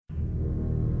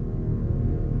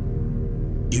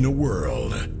In a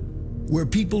world where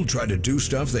people try to do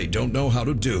stuff they don't know how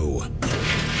to do,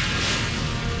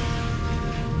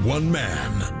 one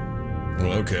man,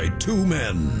 okay, two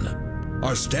men,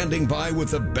 are standing by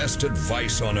with the best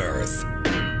advice on earth.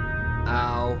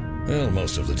 Ow. Well,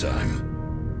 most of the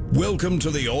time. Welcome to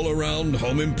the All-Around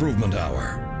Home Improvement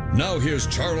Hour. Now here's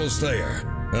Charles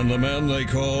Thayer and the man they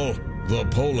call the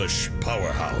Polish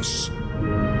Powerhouse.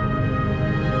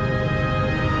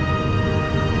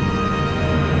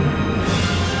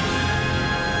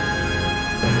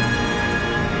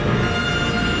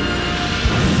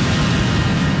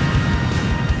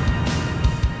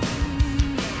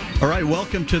 All right,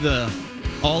 welcome to the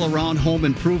All-Around Home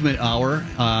Improvement Hour.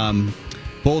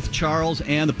 Both Charles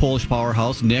and the Polish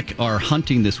Powerhouse, Nick, are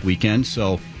hunting this weekend,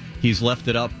 so he's left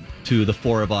it up to the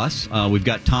four of us. We've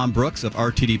got Tom Brooks of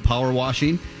RTD Power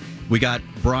Washing. We got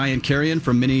Brian Carrion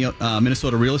from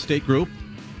Minnesota Real Estate Group.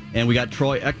 And we got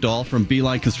Troy Ekdahl from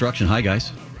Beeline Construction. Hi,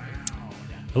 guys.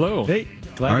 Hello. Hey,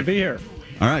 glad to be here.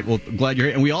 All right, well, glad you're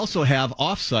here. And we also have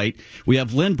off-site, we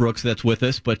have Lynn Brooks that's with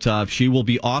us, but she will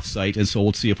be off-site, and so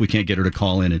we'll see if we can't get her to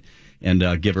call in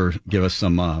and give us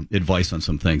some advice on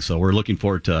some things. So we're looking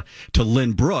forward to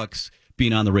Lynn Brooks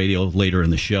being on the radio later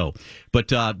in the show. But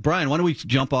Brian, why don't we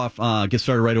jump off, get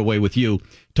started right away with you.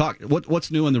 Talk what's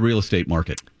new in the real estate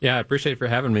market? Yeah, I appreciate it for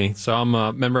having me. So I'm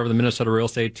a member of the Minnesota Real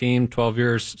Estate team, 12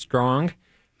 years strong,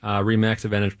 RE/MAX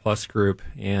Advantage Plus group,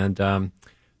 and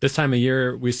this time of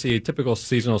year, we see typical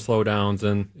seasonal slowdowns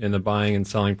in the buying and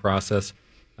selling process,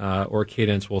 or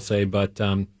cadence, we'll say. But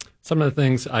some of the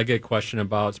things I get questioned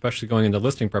about, especially going into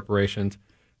listing preparations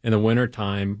in the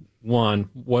wintertime,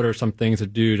 one, what are some things to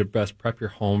do to best prep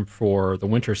your home for the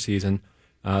winter season,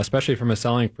 especially from a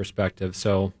selling perspective?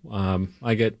 So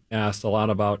I get asked a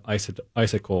lot about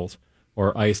icicles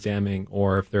or ice damming,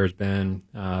 or if there's been,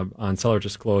 on seller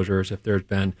disclosures, if there's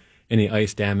been any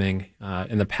ice damming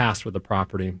in the past with the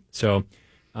property. So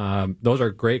those are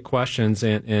great questions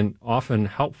and often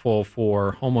helpful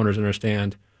for homeowners to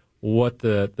understand what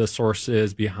the source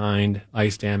is behind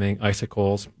ice damming,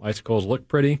 icicles. Icicles look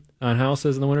pretty on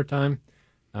houses in the wintertime,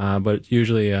 but it's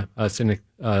usually a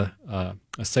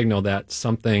signal that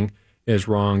something is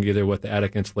wrong either with the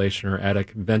attic insulation or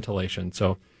attic ventilation.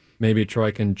 So maybe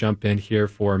Troy can jump in here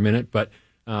for a minute, but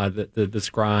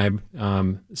describe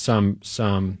some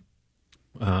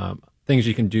things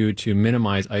you can do to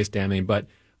minimize ice damming. But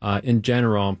in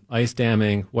general, ice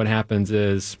damming, what happens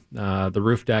is the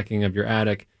roof decking of your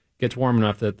attic gets warm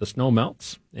enough that the snow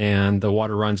melts and the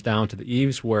water runs down to the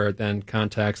eaves where it then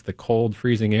contacts the cold,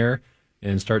 freezing air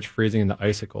and starts freezing the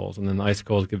icicles. And then the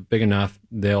icicles get big enough,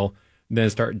 they'll then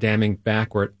start damming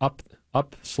backward up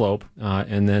slope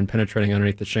and then penetrating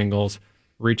underneath the shingles,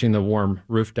 reaching the warm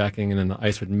roof decking, and then the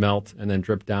ice would melt and then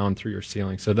drip down through your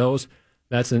ceiling. So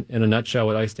that's in a nutshell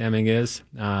what ice damming is.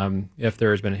 If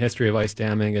there's been a history of ice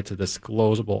damming, it's a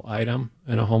disclosable item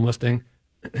in a home listing.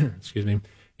 Excuse me.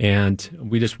 And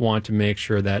we just want to make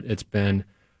sure that it's been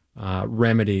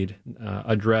remedied,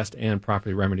 addressed, and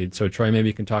properly remedied. So, Troy, maybe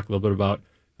you can talk a little bit about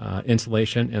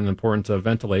insulation and the importance of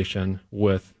ventilation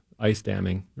with ice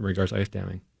damming in regards to ice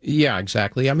damming. Yeah,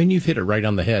 exactly. I mean, you've hit it right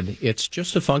on the head. It's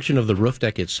just a function of the roof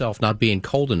deck itself not being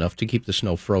cold enough to keep the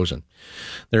snow frozen.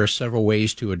 There are several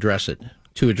ways to address it.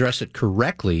 To address it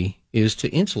correctly is to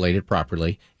insulate it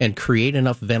properly and create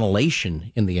enough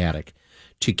ventilation in the attic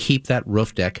to keep that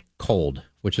roof deck cold,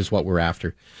 which is what we're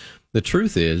after. The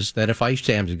truth is that if ice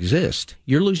dams exist,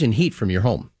 you're losing heat from your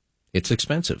home. It's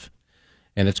expensive,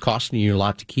 and it's costing you a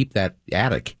lot to keep that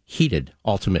attic heated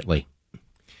ultimately.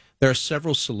 There are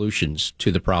several solutions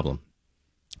to the problem.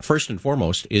 First and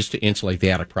foremost is to insulate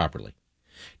the attic properly,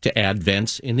 to add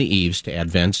vents in the eaves, to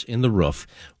add vents in the roof.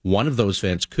 One of those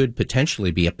vents could potentially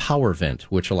be a power vent,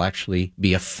 which will actually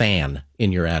be a fan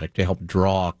in your attic to help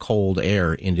draw cold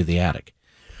air into the attic.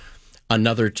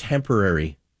 Another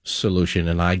temporary solution,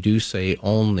 and I do say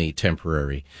only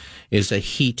temporary, is a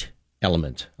heat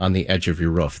element on the edge of your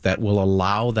roof that will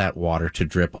allow that water to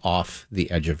drip off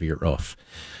the edge of your roof.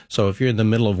 So if you're in the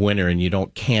middle of winter and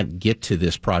you can't get to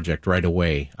this project right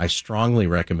away, I strongly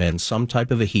recommend some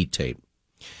type of a heat tape.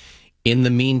 In the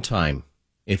meantime,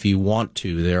 if you want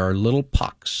to, there are little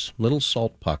pucks, little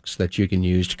salt pucks that you can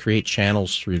use to create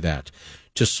channels through that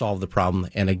to solve the problem,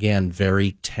 and again,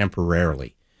 very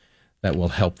temporarily. That will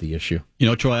help the issue. You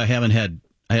know, Troy, I haven't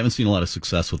seen a lot of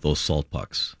success with those salt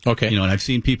pucks. Okay. You know, and I've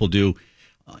seen people do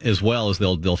as well as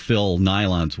they'll fill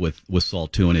nylons with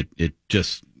salt too, and it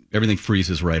just everything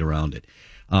freezes right around it.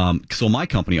 So my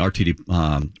company,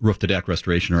 RTD Roof to Deck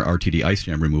Restoration, or RTD Ice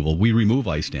Dam Removal, we remove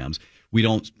ice dams. We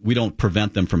don't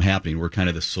prevent them from happening. We're kind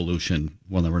of the solution.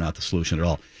 Well, no, we're not the solution at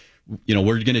all.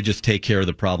 we're going to just take care of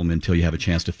the problem until you have a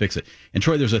chance to fix it. And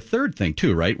Troy, there's a third thing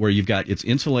too, right? Where you've got it's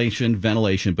insulation,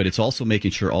 ventilation, but it's also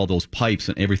making sure all those pipes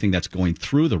and everything that's going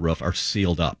through the roof are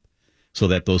sealed up, so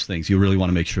that those things, you really want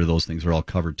to make sure those things are all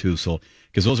covered too. So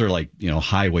because those are like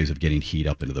highways of getting heat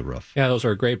up into the roof. Yeah, those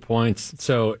are great points.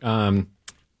 So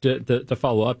to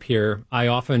follow up here, I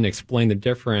often explain the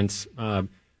difference,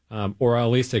 or at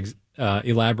least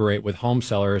elaborate with home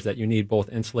sellers that you need both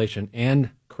insulation and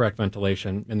correct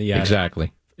ventilation in the attic.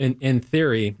 Exactly. In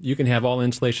theory, you can have all the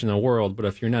insulation in the world, but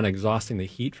if you're not exhausting the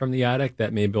heat from the attic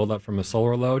that may build up from a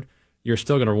solar load, you're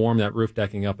still going to warm that roof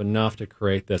decking up enough to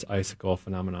create this icicle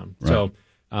phenomenon. Right. So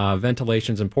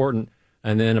ventilation is important.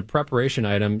 And then a preparation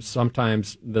item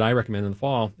sometimes that I recommend in the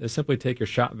fall is simply take your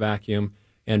shop vacuum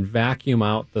and vacuum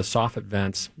out the soffit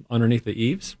vents underneath the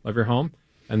eaves of your home,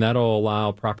 and that'll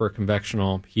allow proper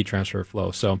convectional heat transfer flow.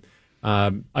 So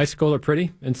icicles are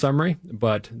pretty in summary,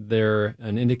 but they're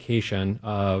an indication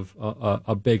of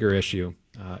a bigger issue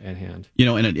at hand.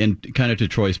 And kind of to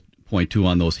Troy's point too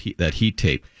on that heat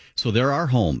tape. So there are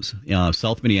homes,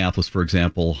 South Minneapolis, for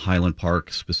example, Highland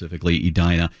Park specifically,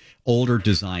 Edina, older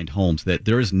designed homes that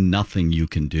there is nothing you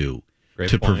can do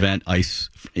to prevent ice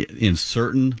in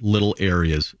certain little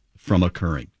areas from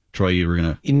occurring. Troy, you were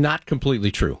going to... Not completely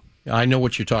true. I know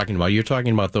what you're talking about. You're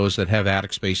talking about those that have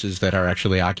attic spaces that are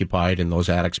actually occupied, and those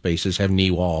attic spaces have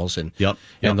knee walls and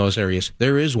those areas.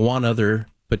 There is one other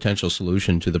potential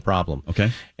solution to the problem. Okay.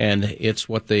 And it's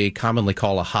what they commonly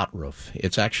call a hot roof.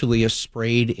 It's actually a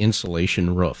sprayed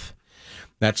insulation roof.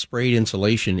 That sprayed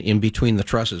insulation in between the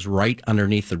trusses, right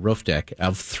underneath the roof deck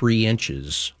of 3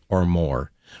 inches or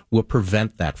more, will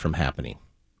prevent that from happening.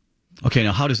 Okay,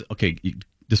 now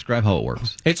describe how it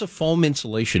works. It's a foam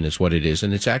insulation is what it is,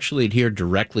 and it's actually adhered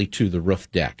directly to the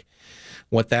roof deck.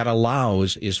 What that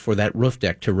allows is for that roof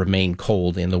deck to remain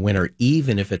cold in the winter,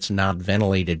 even if it's not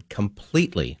ventilated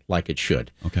completely like it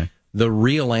should. Okay. The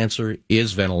real answer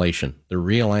is ventilation. The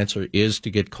real answer is to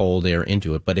get cold air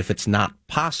into it. But if it's not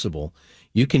possible,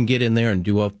 you can get in there and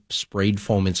do a sprayed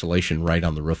foam insulation right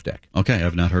on the roof deck. Okay,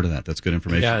 I've not heard of that. That's good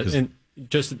information. Yeah, and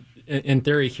just in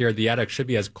theory here, the attic should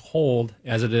be as cold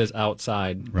as it is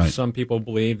outside. Right. Some people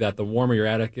believe that the warmer your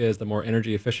attic is, the more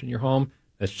energy efficient your home.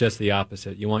 That's just the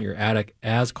opposite. You want your attic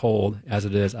as cold as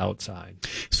it is outside.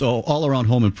 So All Around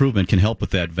Home Improvement can help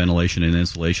with that ventilation and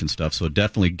insulation stuff. So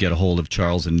definitely get a hold of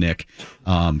Charles and Nick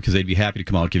because they'd be happy to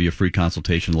come out, give you a free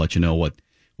consultation, let you know what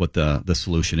the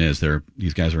solution is.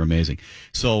 These guys are amazing.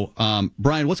 So,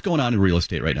 Brian, what's going on in real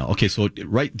estate right now? Okay, so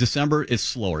December is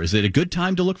slower. Is it a good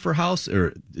time to look for a house,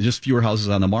 or just fewer houses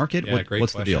on the market? Yeah, great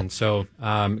what's question. The deal? So,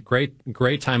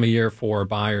 great time of year for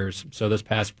buyers. So this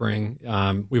past spring,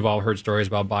 we've all heard stories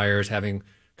about buyers having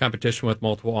competition with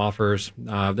multiple offers.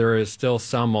 There is still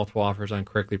some multiple offers on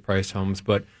correctly priced homes,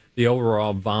 but the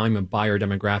overall volume of buyer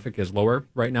demographic is lower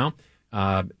right now.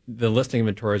 The listing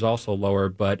inventory is also lower,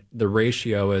 but the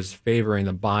ratio is favoring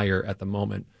the buyer at the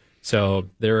moment. So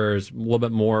there's a little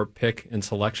bit more pick and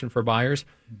selection for buyers.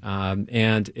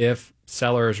 And if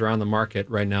sellers are on the market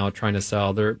right now trying to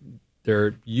sell,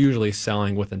 they're usually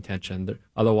selling with intention.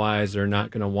 Otherwise, they're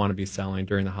not going to want to be selling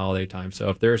during the holiday time. So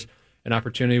if there's an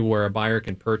opportunity where a buyer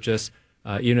can purchase,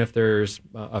 even if there's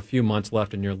a few months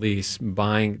left in your lease,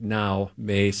 buying now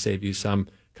may save you some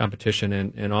competition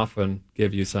and often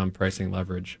give you some pricing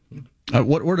leverage.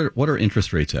 What are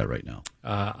interest rates at right now?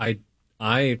 I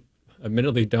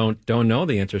admittedly don't know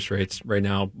the interest rates right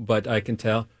now, but I can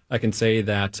say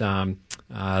that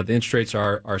the interest rates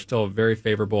are still very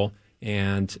favorable,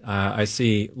 and I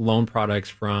see loan products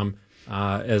from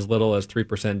as little as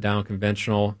 3% down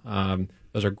conventional.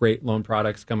 Those are great loan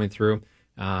products coming through.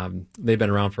 They've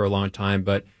been around for a long time,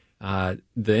 but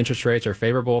the interest rates are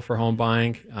favorable for home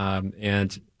buying,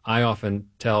 and I often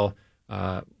tell,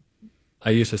 I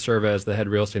used to serve as the head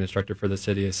real estate instructor for the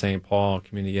city of St. Paul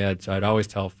Community Ed, so I'd always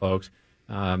tell folks,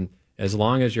 as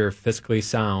long as you're fiscally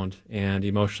sound and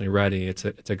emotionally ready, it's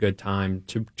a good time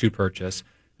to purchase.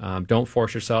 Don't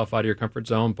force yourself out of your comfort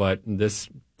zone, but this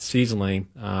seasonally,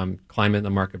 climate in the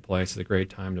marketplace is a great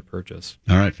time to purchase.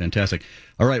 All right, fantastic.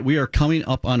 All right, we are coming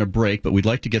up on a break, but we'd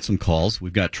like to get some calls.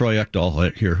 We've got Troy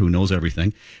Ekdahl here who knows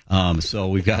everything. So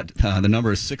we've got the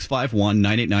number is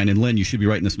 651-989, and Lynn, you should be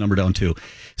writing this number down too.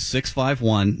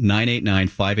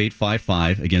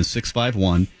 651-989-5855. Again,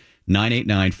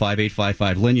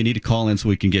 651-989-5855. Lynn, you need to call in so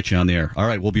we can get you on the air. All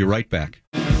right, we'll be right back.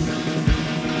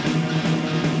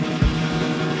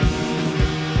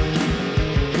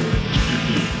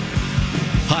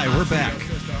 Hi, we're back.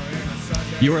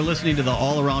 You are listening to the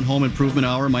All Around Home Improvement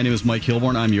Hour. My name is Mike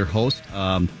Hilborn. I'm your host.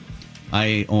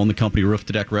 I own the company Roof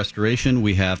to Deck Restoration.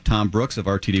 We have Tom Brooks of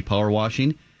RTD Power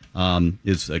Washing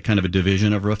is a kind of a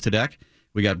division of Roof to Deck.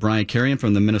 We got Brian Carrion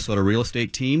from the Minnesota Real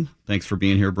Estate Team. Thanks for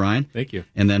being here, Brian. Thank you.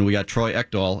 And then we got Troy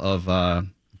Ekdahl of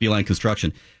Beeline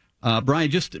Construction.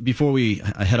 Brian, just before we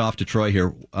head off to Troy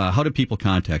here, how do people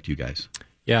contact you guys?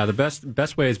 Yeah, the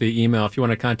best way is via email. If you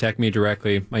want to contact me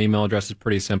directly, my email address is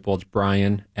pretty simple. It's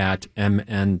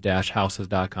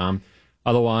brian@mn-houses.com.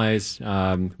 Otherwise, we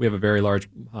have a very large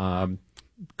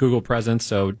Google presence.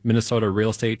 So Minnesota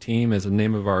Real Estate Team is the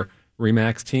name of our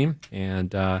RE/MAX team,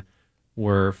 and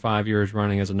we're 5 years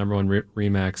running as a number one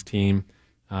RE/MAX team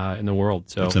in the world.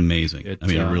 So it's amazing. It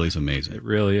really is amazing. It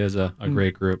really is a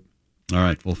great group. All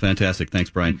right. Well, fantastic. Thanks,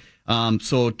 Brian.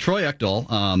 So Troy Ekdahl,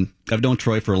 I've known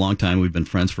Troy for a long time. We've been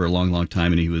friends for a long, long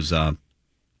time, and he was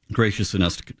gracious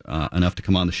enough to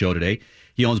come on the show today.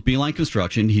 He owns Beeline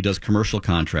Construction. He does commercial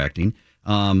contracting.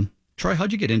 Troy,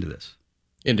 how'd you get into this?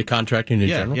 Into contracting in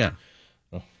general? Yeah.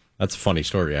 Oh, that's a funny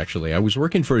story, actually. I was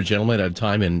working for a gentleman at a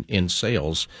time in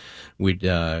sales. We'd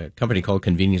a company called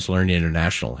Convenience Learning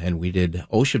International, and we did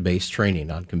OSHA-based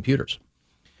training on computers.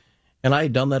 And I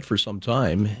had done that for some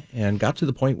time and got to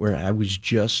the point where I was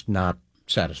just not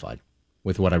satisfied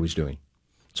with what I was doing.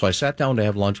 So I sat down to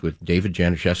have lunch with David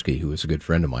Januszewski, who is a good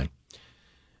friend of mine,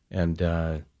 and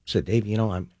said, Dave,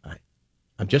 I'm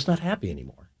just not happy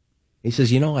anymore. He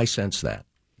says, I sense that.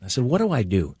 I said, what do I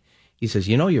do? He says,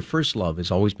 your first love has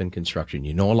always been construction.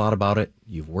 You know a lot about it.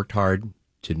 You've worked hard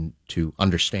to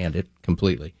understand it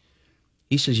completely.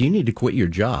 He says, you need to quit your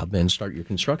job and start your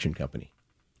construction company.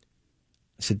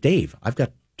 I said, Dave, I've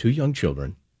got 2 young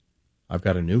children. I've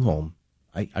got a new home.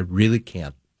 I really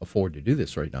can't afford to do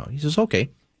this right now. He says, okay,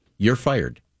 you're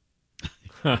fired.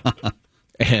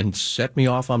 And set me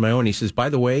off on my own. He says, by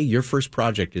the way, your first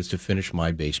project is to finish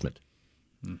my basement.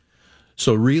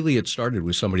 So really it started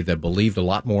with somebody that believed a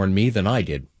lot more in me than I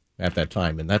did at that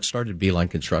time, and that started Beeline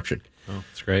Construction. Oh,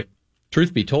 that's great.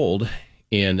 Truth be told,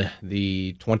 in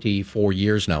the 24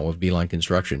 years now of Beeline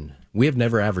Construction, we have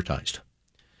never advertised.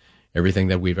 Everything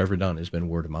that we've ever done has been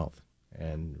word of mouth,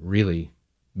 and really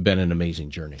been an amazing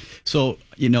journey. So,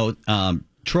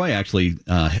 Troy actually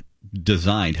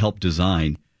helped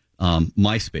design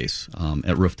MySpace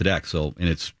at Roof to Deck. So, and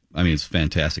it's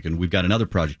fantastic. And we've got another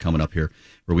project coming up here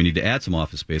where we need to add some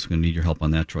office space. We're going to need your help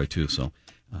on that, Troy, too. So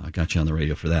I got you on the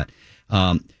radio for that.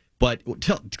 But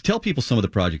tell people some of the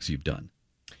projects you've done.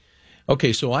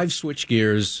 Okay, so I've switched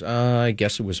gears, I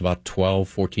guess it was about 12,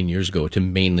 14 years ago, to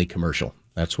mainly commercial.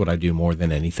 That's what I do more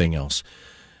than anything else.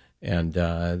 And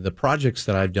the projects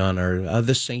that I've done are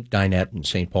the St. Dinette in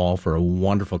St. Paul for a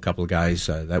wonderful couple of guys.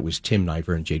 That was Tim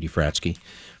Niver and J.D. Fratsky.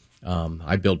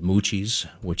 I built Mucci's,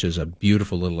 which is a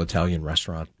beautiful little Italian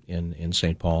restaurant in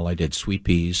St. Paul. I did Sweet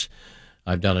Peas.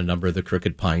 I've done a number of the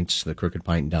Crooked Pints, the Crooked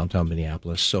Pint in downtown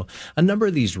Minneapolis. So a number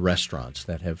of these restaurants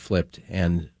that have flipped,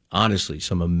 and honestly,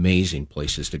 some amazing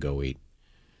places to go eat.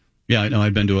 Yeah, I know.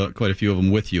 I've been to quite a few of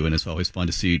them with you, and it's always fun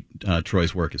to see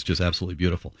Troy's work. It's just absolutely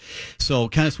beautiful. So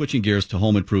kind of switching gears to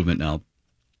home improvement now.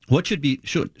 What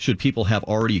should people have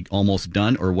already almost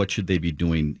done, or what should they be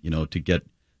doing, to get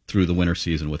through the winter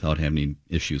season without having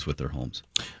issues with their homes?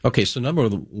 Okay, so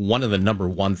one of the number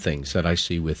one things that I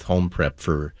see with home prep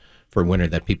for winter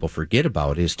that people forget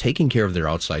about is taking care of their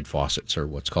outside faucets, or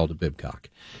what's called a bibcock.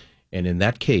 And in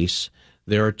that case,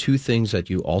 there are 2 things that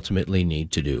you ultimately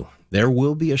need to do. There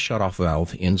will be a shutoff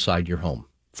valve inside your home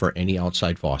for any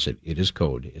outside faucet. It is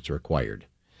code. It's required.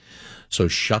 So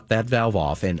shut that valve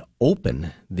off and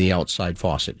open the outside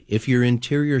faucet. If your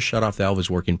interior shutoff valve is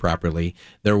working properly,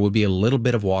 there will be a little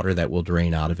bit of water that will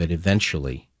drain out of it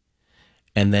eventually.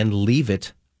 And then leave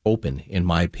it open, in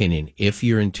my opinion, if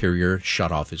your interior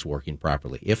shutoff is working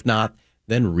properly. If not,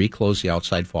 then reclose the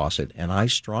outside faucet. And I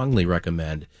strongly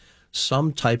recommend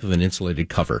some type of an insulated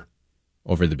cover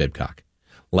over the bibcock.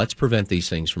 Let's prevent these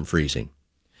things from freezing.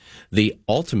 The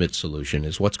ultimate solution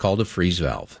is what's called a freeze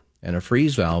valve. And a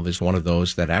freeze valve is one of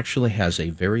those that actually has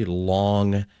a very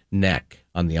long neck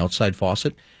on the outside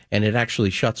faucet, and it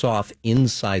actually shuts off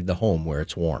inside the home where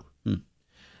it's warm.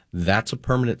 That's a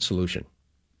permanent solution.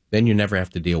 Then you never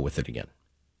have to deal with it again.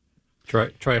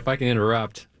 Troy, if I can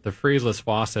interrupt, the freezeless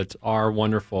faucets are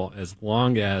wonderful as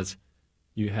long as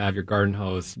you have your garden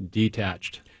hose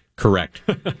detached. Correct.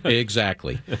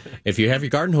 Exactly. If you have your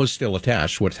garden hose still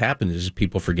attached, what's happened is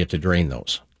people forget to drain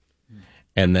those.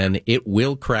 And then it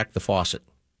will crack the faucet.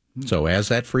 So as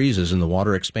that freezes and the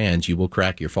water expands, you will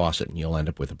crack your faucet and you'll end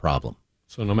up with a problem.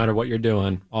 So no matter what you're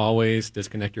doing, always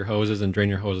disconnect your hoses and drain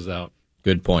your hoses out.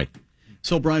 Good point.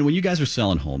 So, Brian, when you guys are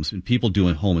selling homes and people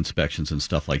doing home inspections and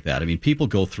stuff like that, people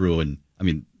go through and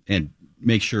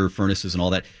make sure furnaces and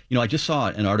all that. I just saw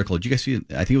an article. Did you guys see it?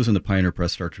 I think it was in the Pioneer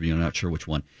Press Star Tribune. I'm not sure which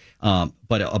one.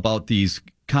 But about these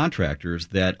contractors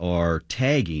that are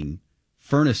tagging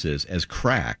furnaces as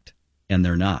cracked, and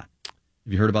they're not.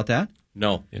 Have you heard about that?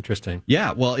 No. Interesting.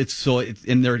 Yeah, well,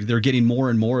 and they're getting more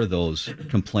and more of those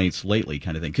complaints lately,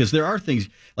 kind of thing. Because there are things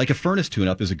like a furnace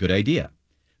tune-up is a good idea,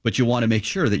 but you want to make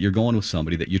sure that you're going with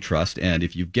somebody that you trust. And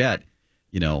if you get,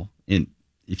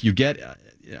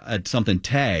 something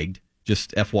tagged,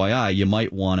 just FYI, you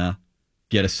might want to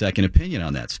get a second opinion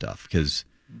on that stuff because,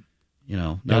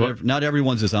 not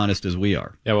everyone's as honest as we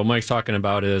are. Yeah, what Mike's talking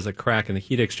about is a crack in the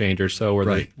heat exchanger. So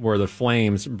where the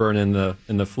flames burn in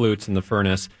the flutes in the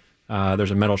furnace.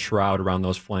 There's a metal shroud around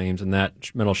those flames, and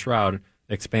that metal shroud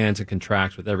expands and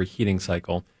contracts with every heating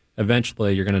cycle.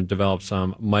 Eventually, you're going to develop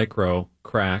some micro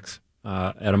cracks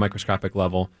at a microscopic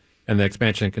level, and the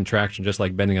expansion and contraction, just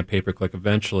like bending a paperclip,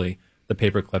 eventually the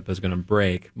paperclip is going to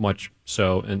break, much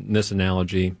so, in this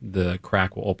analogy, the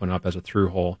crack will open up as a through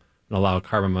hole and allow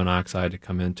carbon monoxide to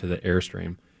come into the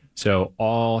airstream. So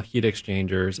all heat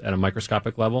exchangers at a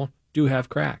microscopic level do have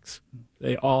cracks.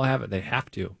 They all have it. They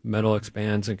have to. Metal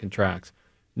expands and contracts.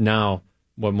 Now,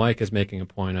 what Mike is making a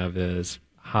point of is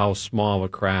how small of a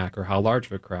crack or how large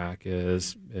of a crack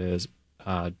is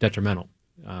detrimental,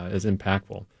 is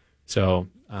impactful. So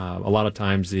a lot of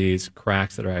times these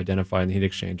cracks that are identified in the heat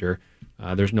exchanger,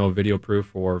 there's no video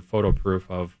proof or photo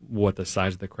proof of what the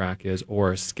size of the crack is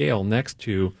or a scale next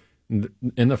to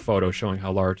in the photo showing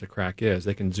how large the crack is.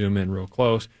 They can zoom in real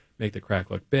close, make the crack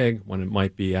look big when it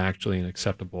might be actually an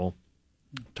acceptable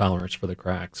tolerance for the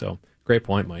crack. So great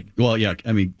point, Mike. Well, yeah,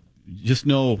 I mean, just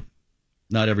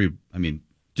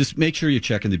just make sure you're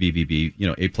checking the BBB,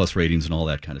 A+ ratings and all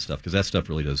that kind of stuff, because that stuff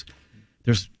really does.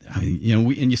 And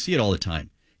you see it all the time,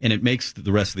 and it makes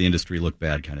the rest of the industry look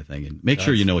bad, kind of thing. And make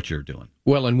sure you know what you're doing.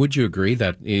 Well, and would you agree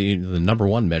that the number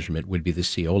one measurement would be the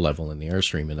CO level in the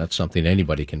airstream, and that's something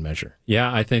anybody can measure?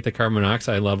 Yeah, I think the carbon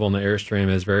monoxide level in the airstream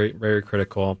is very, very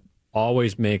critical.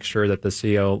 Always make sure that the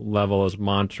CO level is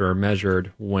monitored or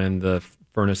measured when the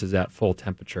furnace is at full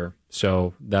temperature.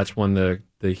 So that's when the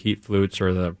heat flutes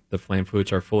or the flame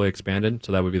flutes are fully expanded.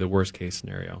 So that would be the worst case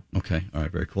scenario. Okay. All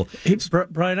right. Very cool. Hey,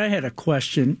 Brian, I had a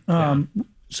question.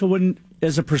 So when,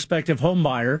 as a prospective home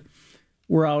buyer,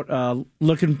 we're out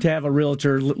looking to have a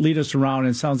realtor lead us around,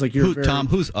 and it sounds like you're Tom,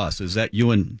 who's us? Is that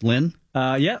you and Lynn?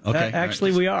 Yeah. Okay.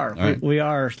 Actually, we are. Right. We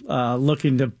are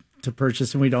looking to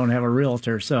purchase, and we don't have a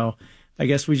realtor. So I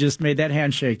guess we just made that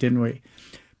handshake, didn't we?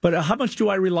 But how much do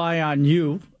I rely on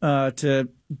you to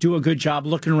do a good job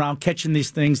looking around, catching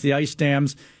these things, the ice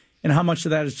dams, and how much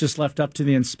of that is just left up to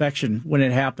the inspection when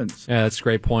it happens? Yeah, that's a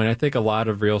great point. I think a lot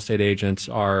of real estate agents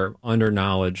are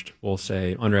underknowledged, we'll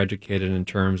say, undereducated in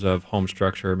terms of home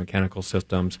structure, mechanical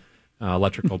systems,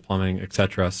 electrical, plumbing,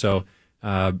 etc. So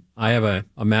I have a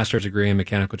master's degree in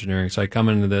mechanical engineering, so I come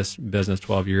into this business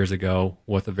 12 years ago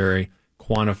with a very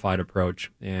quantified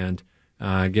approach. And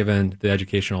given the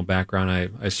educational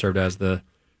background, I served as the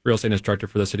real estate instructor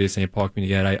for the city of St. Paul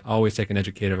community. Yet I always take an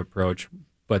educative approach,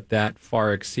 but that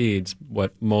far exceeds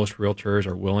what most realtors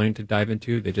are willing to dive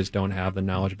into. They just don't have the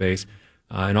knowledge base.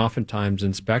 And oftentimes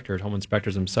home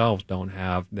inspectors themselves don't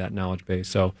have that knowledge base.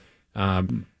 So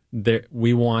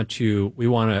we want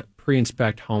to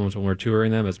pre-inspect homes when we're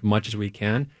touring them as much as we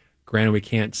can. Granted, we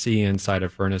can't see inside a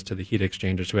furnace to the heat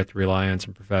exchanger, so we have to rely on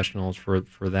some professionals for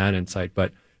that insight.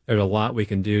 But there's a lot we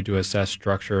can do to assess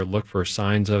structure, look for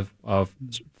signs of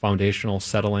foundational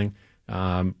settling,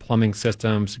 plumbing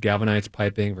systems, galvanized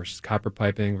piping versus copper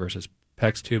piping versus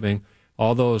PEX tubing.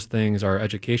 All those things are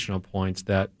educational points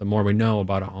that the more we know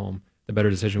about a home, the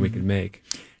better decision we can make.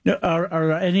 Now,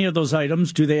 are any of those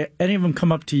items, any of them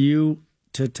come up to you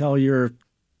to tell your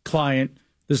client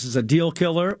this is a deal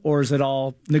killer, or is it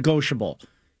all negotiable?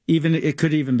 It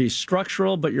could even be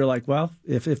structural, but you're like, well,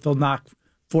 if they'll knock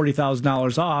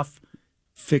 $40,000 off,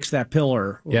 fix that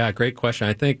pillar. Yeah, great question.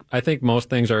 I think most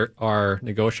things are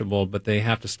negotiable, but they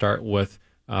have to start with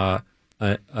a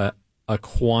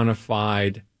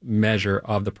quantified measure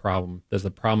of the problem. Does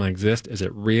the problem exist? Is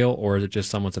it real, or is it just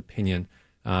someone's opinion?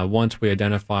 Once we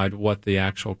identified what the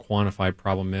actual quantified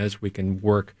problem is, we can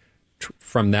work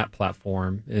from that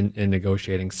platform in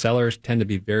negotiating. Sellers tend to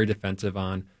be very defensive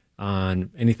on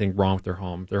anything wrong with their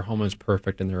home. Their home is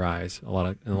perfect in their eyes a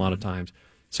lot of times.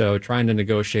 So trying to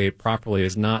negotiate properly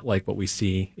is not like what we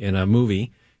see in a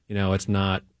movie. It's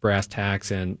not brass tacks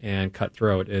and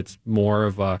cutthroat. It's more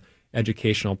of a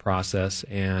educational process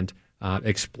and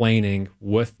explaining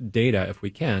with data, if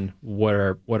we can, what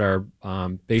our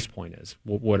base point is,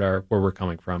 where we're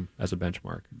coming from as a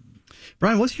benchmark.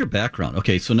 Brian, what's your background?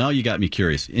 Okay, so now you got me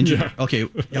curious. Engineer. Yeah. Okay,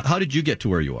 how did you get to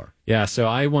where you are? Yeah, so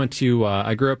I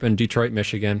grew up in Detroit,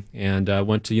 Michigan, and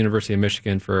went to University of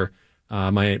Michigan for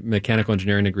my mechanical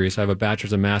engineering degree. So I have a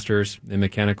bachelor's and master's in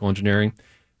mechanical engineering.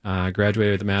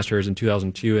 Graduated with the master's in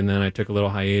 2002, and then I took a little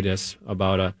hiatus,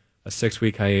 about a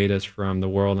 6-week hiatus from the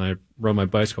world, and I rode my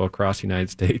bicycle across the United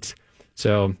States.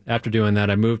 So after doing that,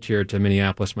 I moved here to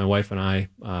Minneapolis. My wife and I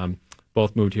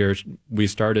both moved here. We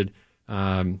started,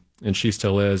 and she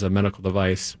still is, a medical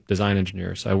device design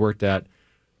engineer. So I worked at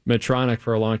Medtronic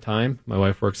for a long time. My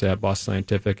wife works at Boston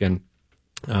Scientific, and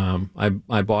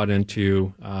I bought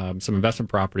into some investment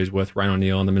properties with Ryan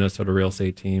O'Neill and the Minnesota real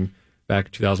estate team back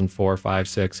in 2004, 5,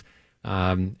 6.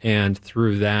 And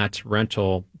through that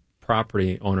rental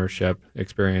property ownership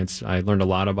experience, I learned a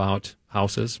lot about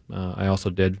houses. I also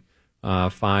did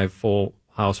 5 full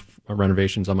house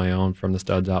renovations on my own from the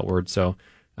studs outward. So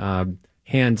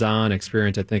hands-on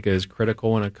experience, I think, is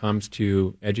critical when it comes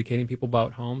to educating people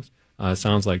about homes.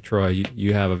 Sounds like, Troy,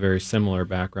 you have a very similar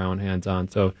background, hands-on.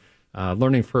 So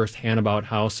learning firsthand about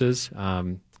houses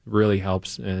really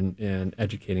helps in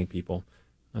educating people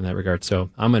in that regard. So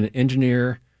I'm an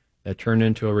engineer that turned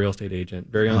into a real estate agent.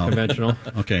 Very unconventional.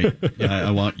 Okay. Yeah,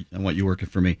 I want you working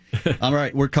for me. All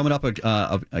right. We're coming up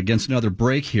against another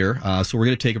break here. So we're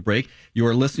going to take a break. You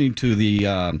are listening to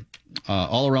the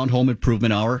All Around Home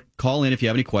Improvement Hour. Call in if you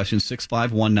have any questions,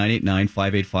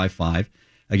 651-989-5855.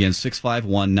 Again,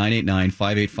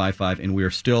 651-989-5855. And we are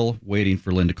still waiting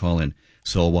for Lynn to call in.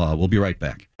 So we'll be right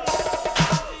back.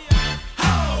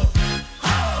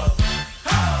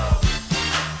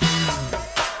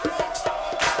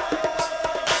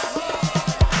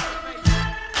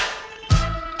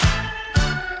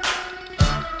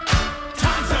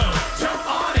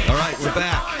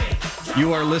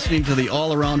 You are listening to the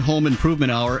All Around Home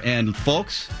Improvement Hour, and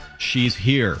folks, she's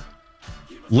here.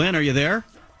 Lynn, are you there?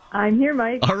 I'm here,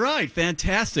 Mike. All right,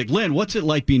 fantastic. Lynn, what's it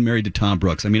like being married to Tom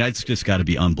Brooks? I mean, it's just got to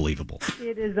be unbelievable.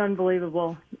 It is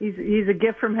unbelievable. He's a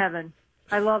gift from heaven.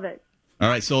 I love it. All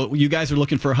right, so you guys are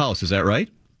looking for a house, is that right?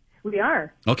 We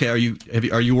are. Okay,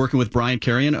 are you working with Brian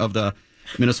Carrion of the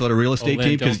Minnesota real estate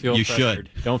team? Because you should.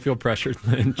 Don't feel pressured,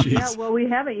 Lynn. Jeez. Yeah, well, we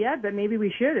haven't yet, but maybe we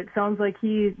should. It sounds like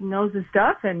he knows his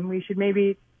stuff, and we should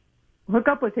maybe hook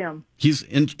up with him. He's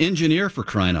an engineer, for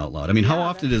crying out loud. I mean, how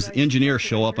often does engineer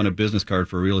show up on a business card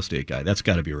for a real estate guy? That's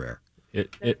got to be rare.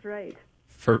 That's right.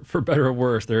 For better or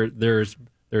worse, there's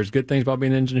good things about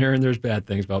being an engineer, and there's bad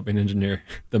things about being an engineer.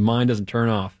 The mind doesn't turn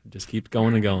off; it just keeps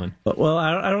going and going. Well,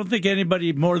 I don't think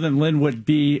anybody more than Lynn would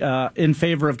be in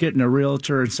favor of getting a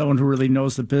realtor and someone who really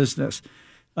knows the business.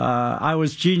 I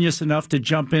was genius enough to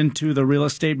jump into the real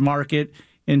estate market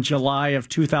in July of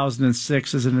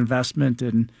 2006 as an investment,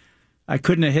 and I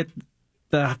couldn't have hit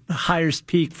the highest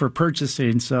peak for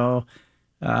purchasing. So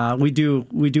we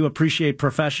do appreciate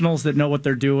professionals that know what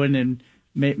they're doing and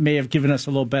may have given us a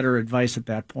little better advice at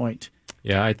that point.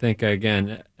 Yeah, I think,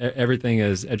 again, everything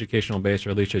is educational based,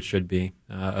 or at least it should be.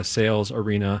 A sales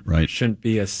arena shouldn't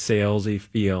be a salesy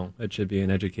feel. It should be an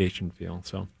education feel.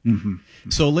 So,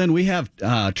 So Lynn, we have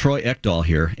Troy Ekdahl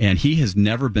here, and he has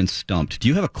never been stumped. Do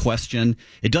you have a question?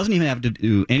 It doesn't even have to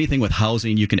do anything with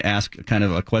housing. You can ask kind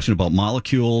of a question about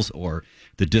molecules or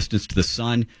the distance to the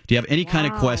sun. Do you have any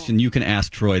kind of question you can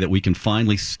ask Troy that we can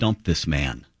finally stump this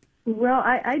man? Well,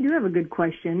 I do have a good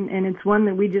question, and it's one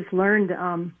that we just learned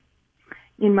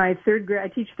in my third grade. I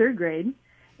teach third grade,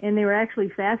 and they were actually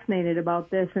fascinated about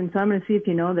this, and so I'm going to see if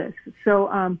you know this. So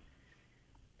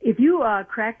if you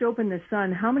cracked open the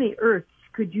sun, how many Earths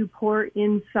could you pour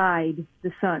inside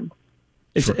the sun?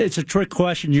 It's a trick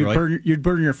question. You'd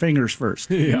burn your fingers first.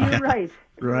 Yeah. You're right.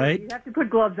 Right? You have to put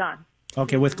gloves on.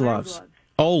 Okay, with gloves.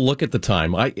 Oh, look at the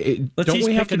time. Don't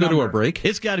we have to go to a break?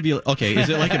 It's got to be, okay, is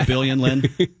it like a billion, Lynn?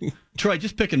 Troy,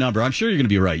 just pick a number. I'm sure you're going to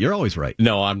be right. You're always right.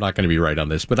 No, I'm not going to be right on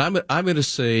this, but I'm going to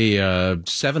say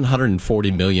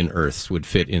 740 million Earths would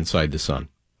fit inside the sun.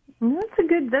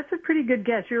 That's a pretty good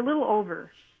guess. You're a little over.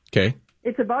 Okay.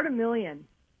 It's about 1 million.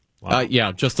 Wow.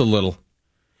 Yeah, just a little.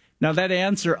 Now, that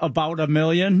answer, about 1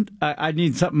 million, I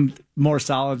need something more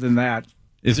solid than that.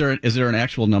 Is there an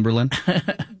actual number, Lynn?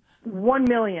 1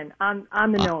 million on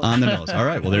the nose. On the nose. All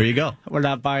right. Well, there you go. We're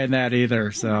not buying that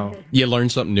either. So you learn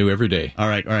something new every day. All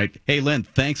right. Hey, Lynn,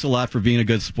 thanks a lot for being a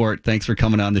good sport. Thanks for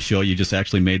coming on the show. You just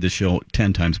actually made the show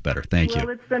 10 times better. Thank you. Well,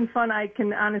 it's been fun. I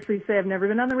can honestly say I've never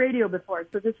been on the radio before,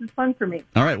 so this is fun for me.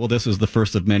 All right. Well, this is the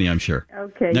first of many, I'm sure.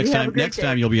 Okay. Next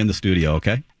time you'll be in the studio.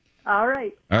 Okay. All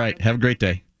right. All right. Have a great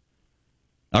day.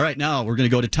 All right. Now we're going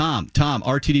to go to Tom. Tom,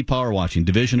 RTD Power Washing,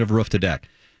 Division of Roof to Deck.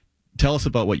 Tell us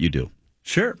about what you do.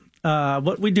 Sure.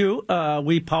 What we do,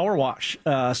 we power wash.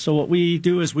 So what we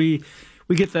do is we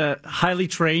get the highly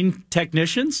trained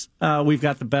technicians. We've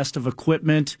got the best of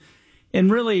equipment.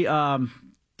 And really,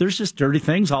 the there's just dirty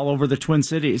things all over the Twin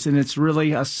Cities, and it's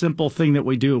really a simple thing that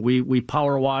we do. We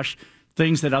power wash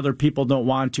things that other people don't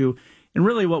want to, and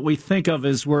really what we think of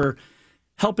is we're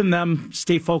helping them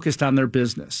stay focused on their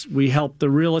business. We help the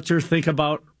realtor think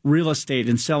about real estate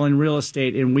and selling real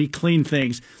estate, and we clean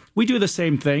things. We do the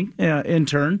same thing in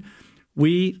turn.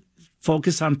 We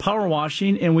focus on power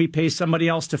washing, and we pay somebody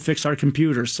else to fix our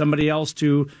computers, somebody else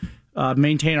to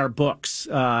maintain our books,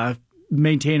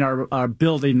 maintain our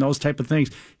building, those type of things.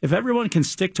 If everyone can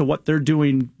stick to what they're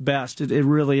doing best, it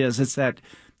really is. It's that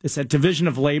division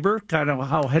of labor, kind of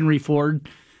how Henry Ford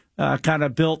kind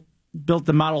of built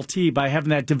the Model T by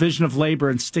having that division of labor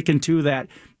and sticking to that.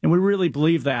 And we really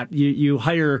believe that. You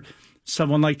hire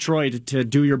someone like Troy to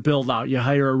do your build out. You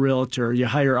hire a realtor. You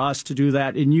hire us to do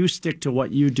that, and you stick to what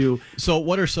you do. So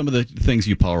what are some of the things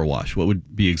you power wash? What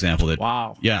would be an example that?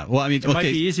 Wow. Yeah. Well, I mean, it might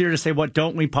be easier to say what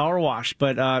don't we power wash,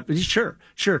 but sure.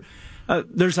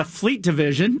 There's a fleet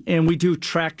division, and we do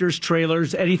tractors,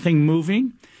 trailers, anything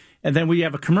moving. And then we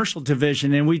have a commercial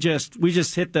division, and we just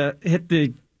hit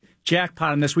the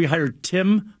jackpot on this. We hired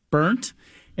Tim Burnt,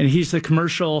 and he's the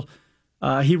commercial.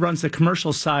 He runs the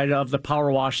commercial side of the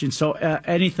power washing. So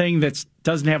anything that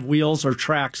doesn't have wheels or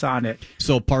tracks on it.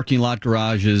 So parking lot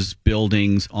garages,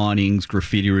 buildings, awnings,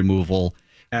 graffiti removal.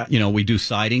 We do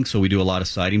siding, so we do a lot of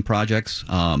siding projects,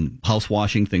 house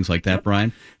washing, things like that,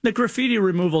 Brian. The graffiti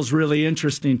removal is really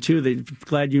interesting too.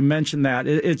 Glad you mentioned that.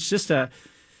 It's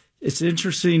an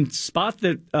interesting spot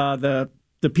that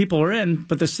the people are in,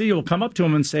 but the city will come up to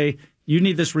them and say, you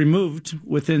need this removed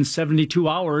within 72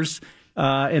 hours,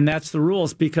 and that's the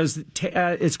rules because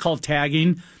it's called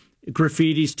tagging.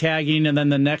 Graffiti's tagging, and then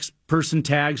the next person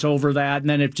tags over that, and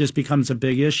then it just becomes a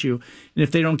big issue. And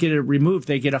if they don't get it removed,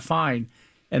 they get a fine.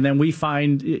 And then we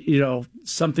find,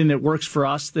 something that works for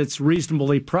us that's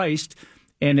reasonably priced,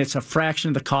 and it's a fraction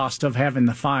of the cost of having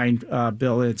the fine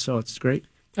bill in. So it's great.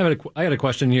 I got a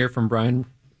question here from Brian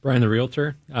the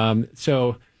realtor.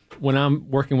 So when I'm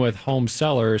working with home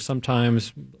sellers,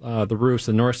 sometimes the roofs,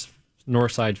 the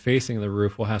north side facing the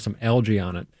roof, will have some algae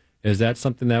on it. Is that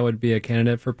something that would be a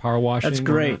candidate for power washing? That's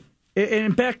great.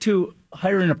 And back to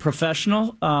hiring a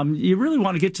professional, you really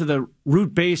want to get to the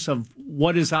root base of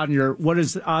what is on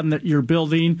your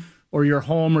building or your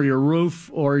home or your roof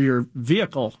or your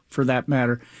vehicle, for that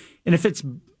matter. And if it's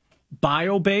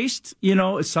bio-based,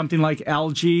 it's something like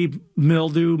algae,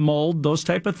 mildew, mold, those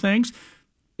type of things.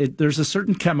 There's a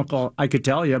certain chemical I could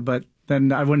tell you, but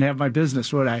then I wouldn't have my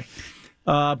business, would I?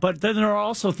 But then there are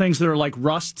also things that are like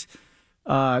rust,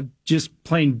 just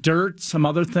plain dirt, some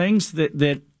other things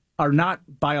that are not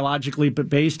biologically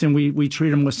based, and we treat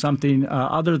them with something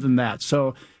other than that.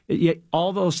 So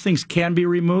all those things can be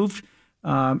removed.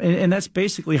 And that's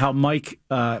basically how Mike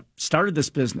started this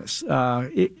business.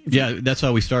 That's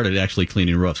how we started, actually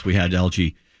cleaning roofs. We had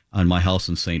algae on my house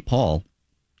in St. Paul.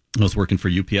 I was working for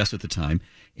UPS at the time,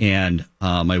 and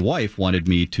my wife wanted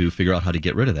me to figure out how to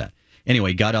get rid of that.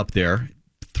 Anyway, got up there,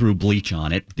 threw bleach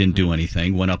on it, didn't do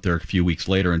anything, went up there a few weeks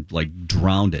later and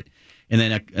drowned it. And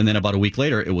then about a week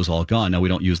later, it was all gone. Now, we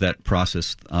don't use that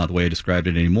process the way I described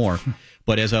it anymore.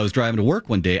 But as I was driving to work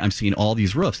one day, I'm seeing all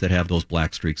these roofs that have those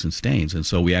black streaks and stains. And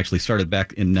so we actually started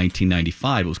back in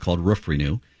 1995. It was called Roof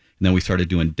Renew. And then we started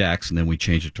doing decks, and then we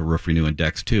changed it to Roof Renew and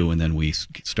Decks 2. And then we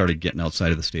started getting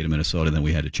outside of the state of Minnesota. And then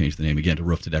we had to change the name again to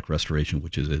Roof to Deck Restoration,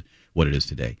 which is what it is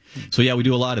today. So yeah, we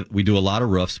do a lot of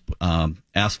roofs,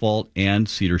 asphalt and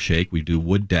cedar shake. We do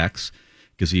wood decks,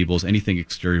 gazebos, anything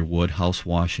exterior wood, house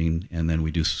washing, and then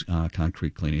we do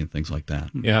concrete cleaning and things like that.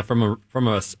 Yeah, from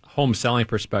a home selling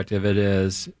perspective, it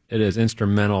is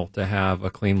instrumental to have a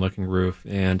clean looking roof,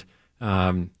 and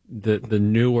the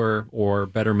newer or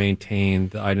better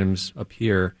maintained the items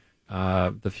appear,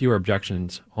 the fewer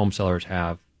objections home sellers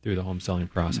have through the home selling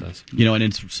process. And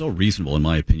it's so reasonable in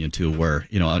my opinion too, where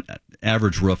an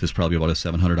average roof is probably about a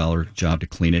 $700 job to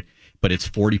clean it. But it's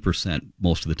 40%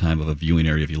 most of the time of a viewing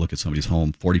area. If you look at somebody's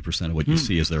home, 40% of what you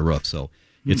see is their roof. So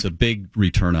it's a big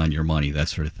return on your money, that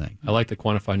sort of thing. I like the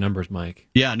quantified numbers, Mike.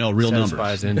 Yeah, no, real numbers.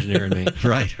 Satisfies the engineer in me.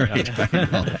 Right.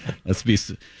 Well, let's be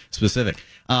specific.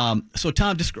 So,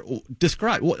 Tom,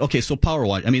 describe. Okay, so power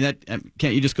wash. I mean,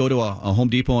 can't you just go to a Home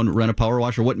Depot and rent a power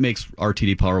washer? What makes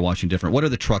RTD power washing different? What are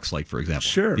the trucks like, for example?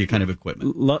 Sure. The kind of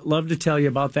equipment. Love to tell you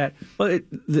about that. Well,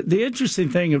 the interesting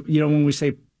thing, when we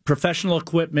say professional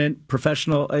equipment,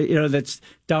 that's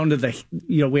down to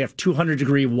we have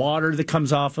 200-degree water that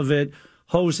comes off of it,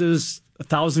 hoses,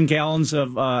 1,000 gallons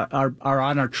of are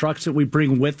on our trucks that we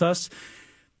bring with us.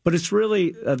 But it's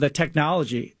really the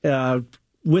technology.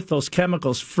 with those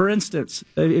chemicals. For instance,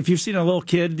 if you've seen a little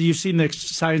kid, you've seen the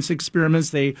science experiments,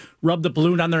 they rub the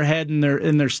balloon on their head and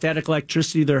their static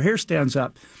electricity, their hair stands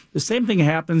up. The same thing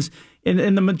happens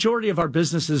in the majority of our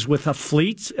businesses with a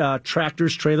fleet,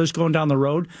 tractors, trailers going down the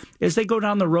road. As they go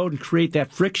down the road and create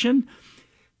that friction,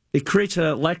 it creates an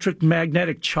electric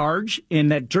magnetic charge, and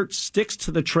that dirt sticks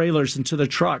to the trailers and to the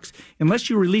trucks. Unless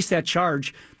you release that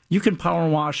charge, you can power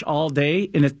wash all day,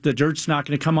 and the dirt's not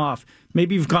going to come off.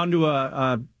 Maybe you've gone to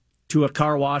a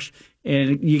car wash,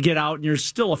 and you get out, and there's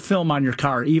still a film on your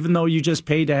car, even though you just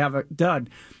paid to have it done.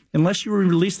 Unless you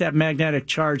release that magnetic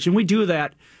charge, and we do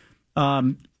that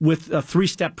with a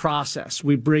 3-step process.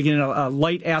 We bring in a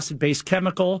light acid-based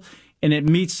chemical, and it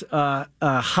meets a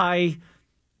high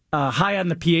on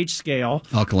the pH scale.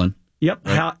 Alkaline. Yep,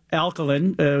 right.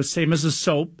 Alkaline, same as a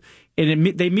soap. And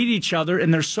they meet each other,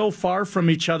 and they're so far from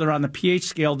each other on the pH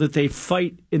scale that they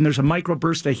fight, and there's a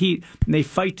microburst of heat, and they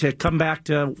fight to come back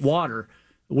to water,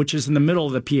 which is in the middle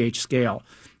of the pH scale.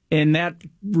 And that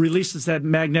releases that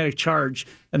magnetic charge.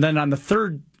 And then on the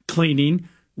third cleaning,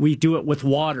 we do it with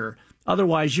water.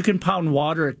 Otherwise, you can pound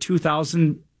water at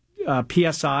 2,000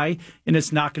 PSI, and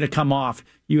it's not going to come off.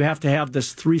 You have to have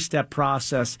this 3-step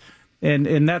process,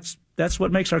 and that's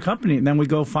what makes our company. And then we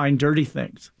go find dirty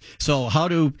things. So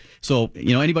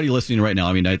anybody listening right now,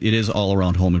 I mean, it is all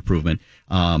around home improvement.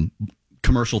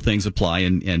 Commercial things apply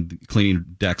and cleaning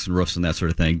decks and roofs and that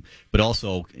sort of thing. But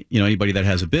also, anybody that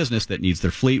has a business that needs their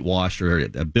fleet washed or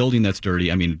a building that's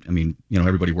dirty. I mean,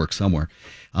 everybody works somewhere.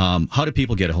 How do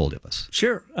people get a hold of us?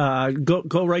 Sure.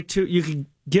 Go right to, you can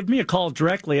give me a call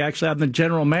directly. Actually, I'm the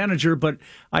general manager, but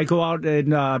I go out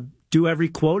and do every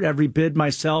quote, every bid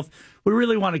myself. We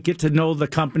really want to get to know the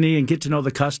company and get to know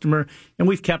the customer, and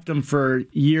we've kept them for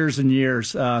years and years.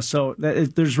 So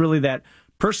there's really that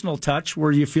personal touch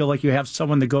where you feel like you have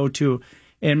someone to go to.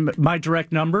 And my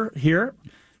direct number here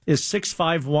is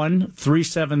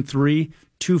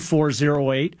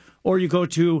 651-373-2408, or you go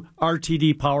to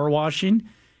RTD Power Washing,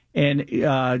 and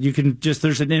you can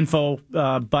there's an info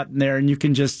button there, and you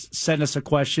can just send us a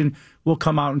question. We'll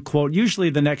come out and quote,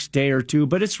 usually the next day or two,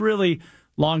 but it's really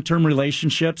long-term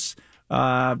relationships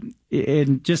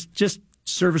and just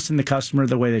servicing the customer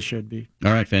the way they should be.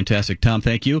 All right, fantastic. Tom,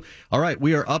 thank you. All right,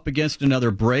 we are up against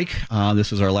another break.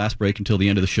 This is our last break until the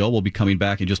end of the show. We'll be coming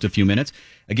back in just a few minutes.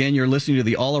 Again, you're listening to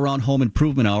the All Around Home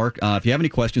Improvement Hour. If you have any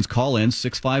questions, call in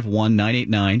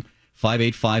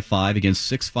 651-989-5855. Again,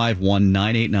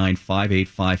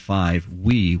 651-989-5855.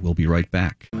 We will be right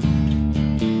back.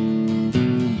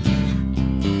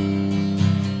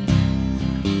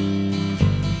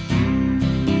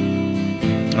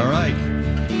 All right.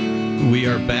 We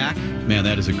are back. Man,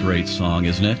 that is a great song,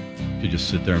 isn't it? You could just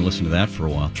sit there and listen to that for a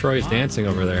while. Troy's dancing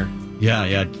over there.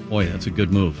 Yeah. Boy, that's a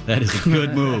good move. That is a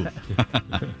good move.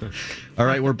 All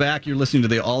right, we're back. You're listening to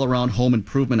the All Around Home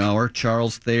Improvement Hour.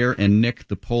 Charles Thayer and Nick,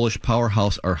 the Polish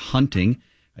Powerhouse, are hunting.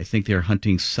 I think they're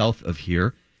hunting south of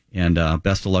here. And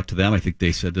best of luck to them. I think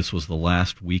they said this was the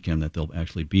last weekend that they'll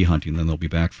actually be hunting. Then they'll be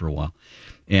back for a while.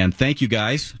 And thank you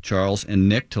guys, Charles and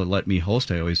Nick, to let me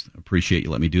host. I always appreciate you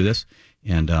letting me do this.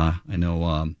 And I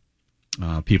know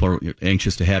people are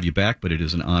anxious to have you back, but it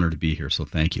is an honor to be here, so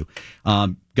thank you.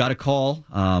 Got a call,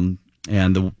 and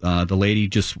the lady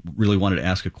just really wanted to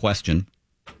ask a question,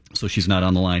 so she's not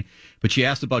on the line. But she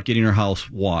asked about getting her house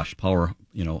washed,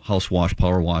 house washed,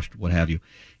 power washed, what have you.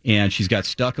 And she's got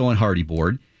stucco and hardy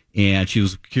board, and she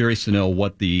was curious to know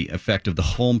what the effect of the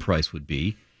home price would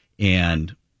be.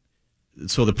 And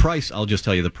so the price, I'll just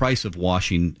tell you, the price of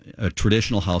washing a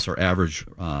traditional house or average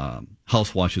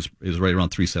house wash is right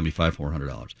around $375,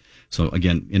 $400. So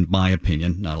again, in my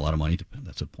opinion, not a lot of money.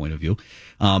 That's a point of view.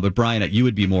 But Brian, you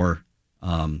would be more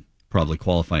probably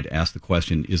qualified to ask the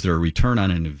question, is there a return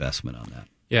on an investment on that?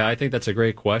 Yeah, I think that's a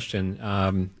great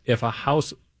question. If a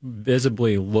house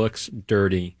visibly looks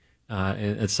dirty,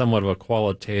 and it's somewhat of a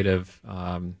qualitative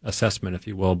assessment, if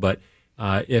you will, but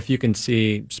if you can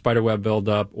see spiderweb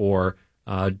buildup or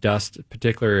dust,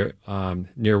 particularly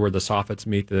near where the soffits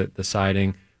meet the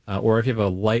siding, or if you have a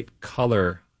light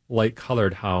colored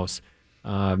house,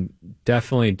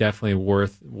 definitely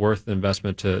worth the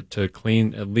investment to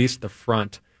clean at least the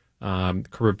front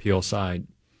curb appeal side.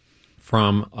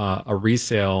 From a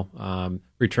resale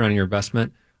return on your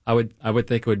investment, I would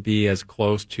think it would be as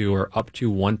close to or up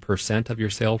to 1% of your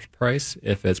sales price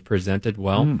if it's presented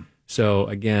well. So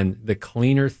again, the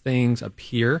cleaner things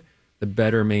appear, the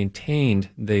better maintained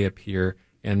they appear,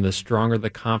 and the stronger the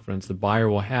confidence the buyer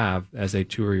will have as they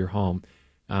tour your home.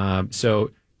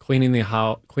 So cleaning the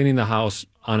house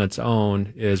on its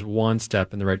own is one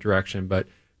step in the right direction, but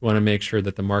you want to make sure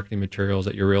that the marketing materials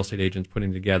that your real estate agent's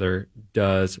putting together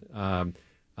does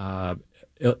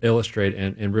illustrate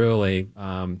and really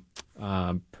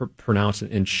pronounce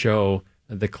and show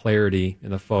the clarity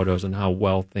in the photos and how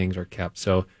well things are kept.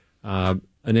 So an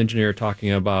engineer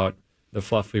talking about the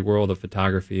fluffy world of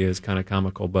photography is kind of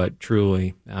comical, but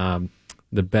truly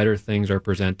the better things are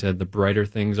presented, the brighter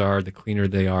things are, the cleaner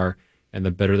they are, and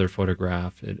the better they're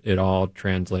photographed. It all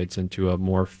translates into a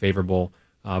more favorable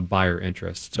buyer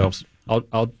interest. So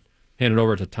I'll hand it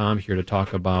over to Tom here to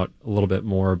talk about a little bit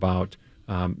more about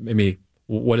maybe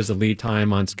what is the lead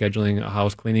time on scheduling a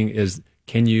house cleaning?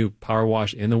 Can you power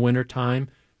wash in the wintertime?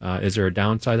 Is there a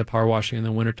downside to power washing in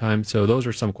the wintertime? So those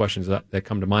are some questions that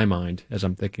come to my mind as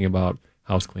I'm thinking about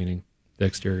house cleaning the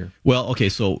exterior. Well, okay,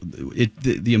 so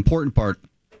the important part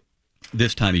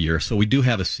this time of year, so we do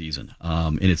have a season,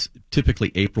 and it's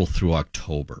typically April through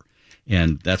October,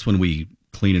 and that's when we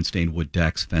clean and stain wood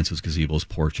decks, fences, gazebos,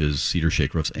 porches, cedar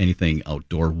shake roofs, anything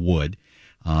outdoor wood.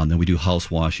 Then we do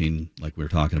house washing, like we were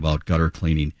talking about, gutter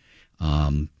cleaning,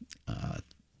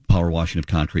 power washing of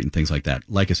concrete and things like that.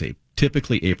 Like I say,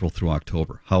 typically April through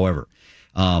October. However,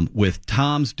 with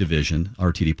Tom's division,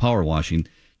 RTD Power Washing,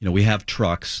 we have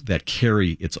trucks that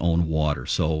carry its own water.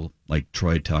 So like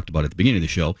Troy talked about at the beginning of the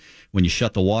show, when you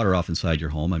shut the water off inside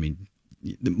your home, I mean,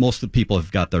 most of the people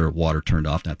have got their water turned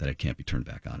off. Not that it can't be turned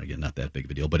back on again, not that big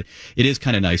of a deal, but it is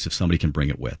kind of nice if somebody can bring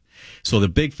it with. So the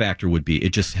big factor would be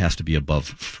it just has to be above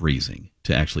freezing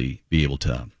to actually be able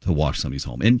to wash somebody's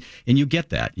home. And you get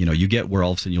that, you get where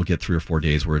all of a sudden you'll get 3 or 4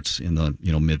 days where it's in the,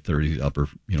 mid 30s, upper,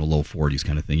 low 40s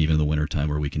kind of thing, even in the wintertime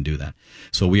where we can do that.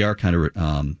 So we are kind of,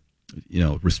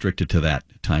 restricted to that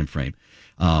time frame.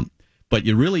 But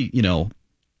you really,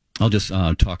 I'll just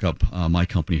talk up my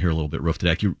company here a little bit, Roof to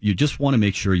Deck. You just want to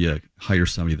make sure you hire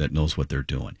somebody that knows what they're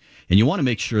doing. And you want to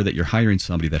make sure that you're hiring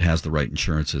somebody that has the right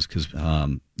insurances because,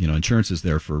 insurance is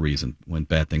there for a reason when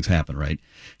bad things happen, right?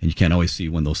 And you can't always see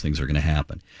when those things are going to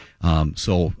happen.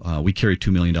 So we carry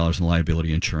 $2 million in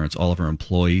liability insurance. All of our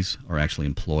employees are actually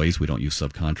employees. We don't use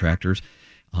subcontractors.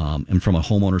 And from a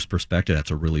homeowner's perspective,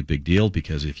 that's a really big deal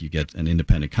because if you get an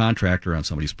independent contractor on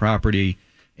somebody's property,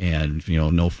 and,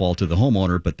 no fault to the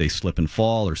homeowner, but they slip and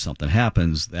fall or something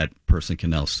happens, that person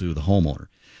can now sue the homeowner.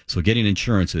 So getting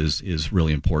insurance is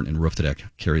really important, and Roof to Deck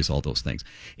carries all those things.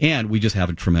 And we just have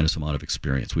a tremendous amount of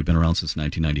experience. We've been around since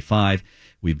 1995.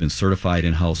 We've been certified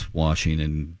in house washing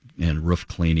and roof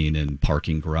cleaning and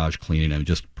parking, garage cleaning, and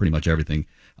just pretty much everything.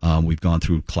 We've gone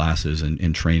through classes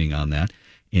and training on that.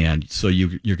 And so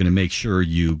you're going to make sure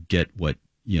you get what,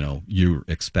 you're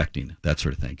expecting, that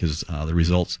sort of thing, because the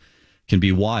results can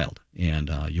be wild, and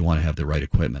you want to have the right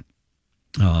equipment.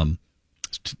 Answer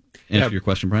your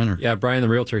question, Brian? Or? Yeah, Brian, the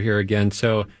realtor here again.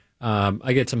 So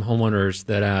I get some homeowners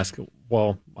that ask,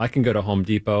 well, I can go to Home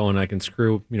Depot and I can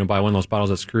buy one of those bottles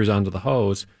that screws onto the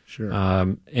hose. Sure.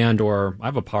 Or I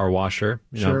have a power washer.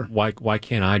 Sure. Why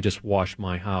can't I just wash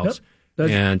my house? Yep.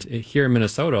 And here in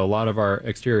Minnesota, a lot of our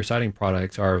exterior siding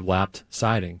products are lapped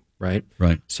siding, right?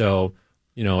 Right. So,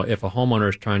 if a homeowner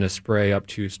is trying to spray up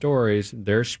 2 stories,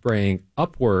 they're spraying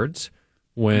upwards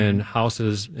when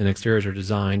houses and exteriors are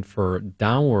designed for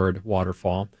downward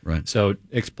waterfall. Right. So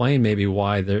explain maybe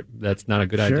why that's not a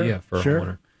good idea for a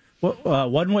homeowner. Well,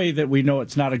 one way that we know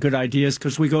it's not a good idea is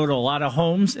because we go to a lot of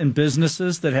homes and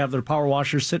businesses that have their power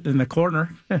washers sitting in the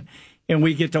corner, and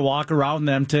we get to walk around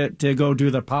them to go do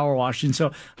the power washing. So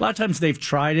a lot of times they've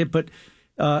tried it, but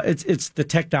it's the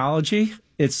technology,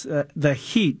 it's the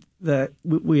heat that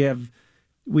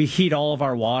we heat all of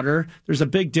our water. There's a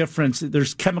big difference.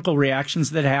 There's chemical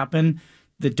reactions that happen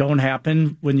that don't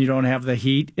happen when you don't have the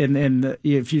heat. And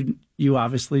if you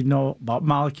obviously know about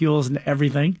molecules and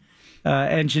everything,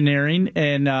 engineering,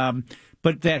 and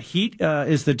but that heat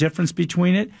is the difference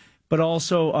between it. But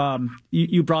also,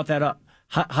 you brought that up.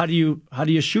 How do you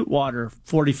shoot water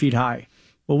 40 feet high?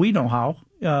 Well, we know how.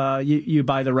 You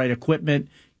buy the right equipment.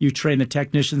 You train the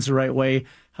technicians the right way.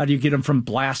 How do you get them from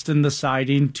blasting the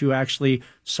siding to actually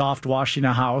soft washing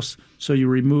a house? So you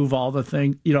remove all the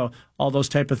thing, all those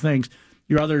type of things.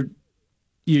 You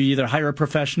either hire a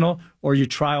professional or you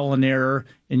trial and error,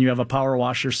 and you have a power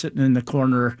washer sitting in the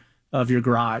corner of your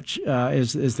garage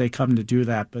as they come to do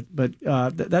that. But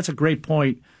that's a great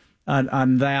point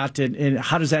on that. And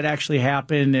how does that actually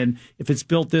happen? And if it's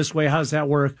built this way, how does that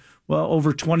work? Well,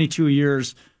 over 22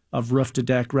 years of Roof to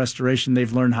Deck restoration,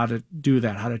 they've learned how to do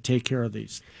that, how to take care of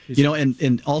these.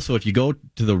 And also if you go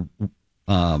to the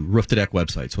Roof to Deck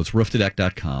website, so it's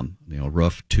rooftodeck.com,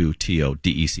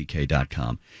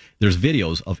 roof2todeck.com. There's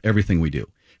videos of everything we do.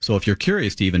 So if you're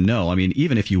curious to even know,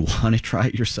 even if you want to try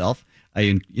it yourself,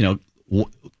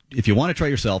 if you want to try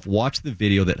yourself, watch the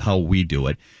video that how we do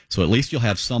it. So at least you'll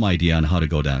have some idea on how to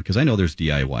go down. Because I know there's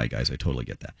DIY guys. I totally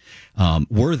get that.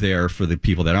 We're there for the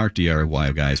people that aren't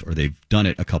DIY guys, or they've done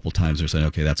it a couple times. They're saying,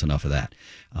 okay, that's enough of that.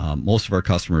 Most of our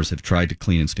customers have tried to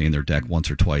clean and stain their deck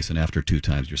once or twice, and after 2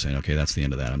 times, you're saying, okay, that's the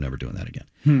end of that. I'm never doing that again.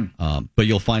 But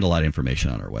you'll find a lot of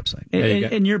information on our website.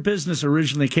 And your business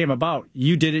originally came about.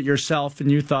 You did it yourself,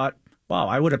 and you thought, wow,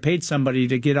 I would have paid somebody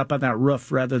to get up on that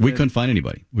roof rather than... We couldn't find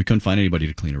anybody. We couldn't find anybody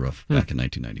to clean a roof back in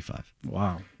 1995.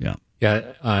 Wow. Yeah.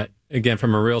 Yeah. Again,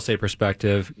 from a real estate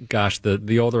perspective, gosh,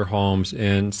 the older homes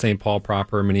in St. Paul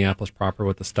proper, Minneapolis proper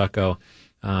with the stucco,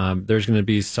 there's going to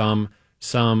be these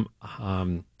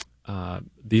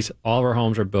all of our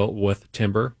homes are built with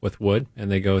timber, with wood,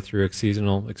 and they go through a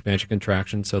seasonal expansion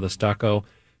contraction. So the stucco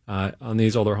on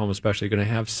these older homes especially are going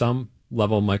to have some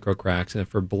level of micro cracks. And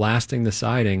if we're blasting the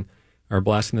siding or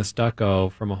blasting the stucco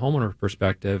from a homeowner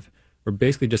perspective, we're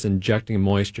basically just injecting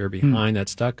moisture behind that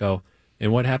stucco.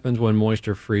 And what happens when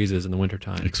moisture freezes in the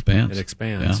wintertime? It expands. It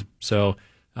expands. Yeah. So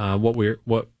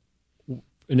what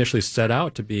initially set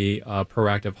out to be a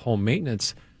proactive home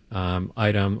maintenance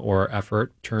item or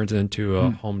effort turns into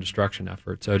a home destruction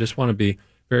effort. So I just want to be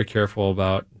very careful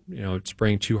about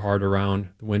spraying too hard around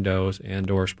the windows and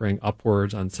or spraying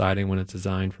upwards on siding when it's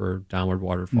designed for downward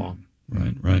waterfall.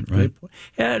 Right. I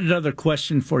had another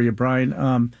question for you,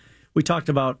 Brian. We talked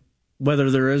about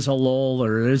whether there is a lull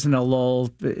or there isn't a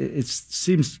lull. It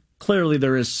seems clearly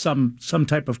there is some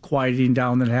type of quieting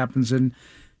down that happens in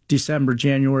December,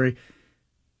 January.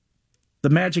 The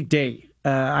magic day.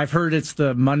 I've heard it's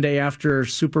the Monday after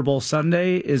Super Bowl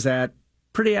Sunday. Is that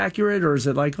pretty accurate, or is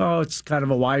it like, it's kind of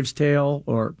a wives' tale?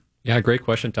 Or yeah, great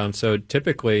question, Tom. So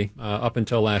typically, up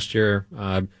until last year,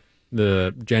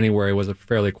 the January was a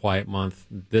fairly quiet month.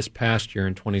 This past year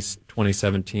in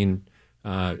 2017,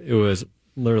 it was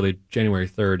literally January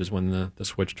 3rd is when the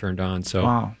switch turned on. So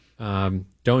wow.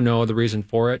 Don't know the reason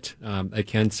for it. I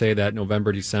can say that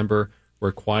November, December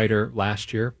were quieter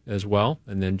last year as well,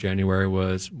 and then January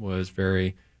was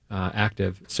very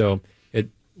active. So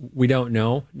we don't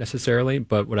know necessarily,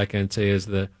 but what I can say is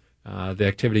the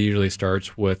activity usually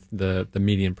starts with the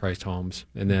median priced homes,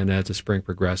 and then as the spring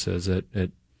progresses,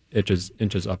 it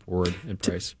inches upward in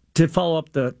price. To follow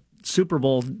up the Super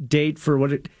Bowl date for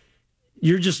what it,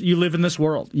 you live in this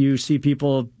world. You see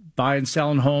people buying,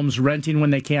 selling homes, renting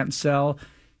when they can't sell.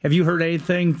 Have you heard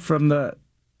anything from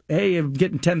hey, I'm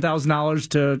getting $10,000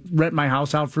 to rent my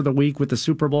house out for the week with the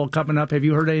Super Bowl coming up? Have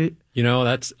you heard any?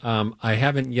 That's I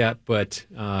haven't yet, but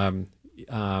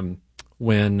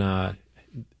when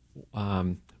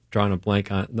drawing a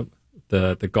blank on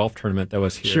the golf tournament that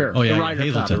was here. Sure. Oh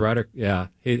yeah,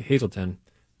 Hazelton.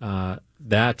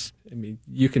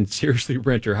 You can seriously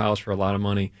rent your house for a lot of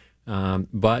money.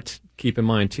 But keep in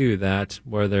mind too that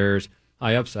where there's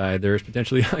high upside, there's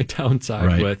potentially high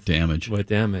downside with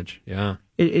damage. Yeah.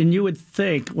 And you would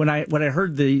think when I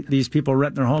heard these people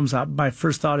rent their homes out, my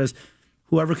first thought is,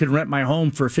 whoever can rent my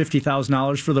home for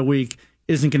 $50,000 for the week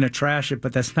isn't going to trash it,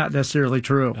 but that's not necessarily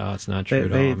true. No, it's not true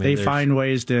at all. They find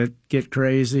ways to get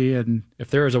crazy. And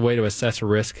if there was a way to assess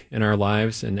risk in our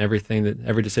lives and every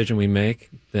decision we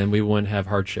make, then we wouldn't have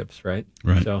hardships, right?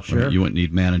 Right. So sure. You wouldn't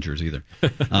need managers either.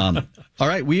 All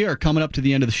right, we are coming up to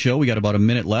the end of the show. We got about a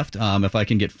minute left. If I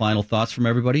can get final thoughts from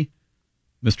everybody,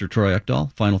 Mr. Troy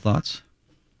Ekdahl, final thoughts.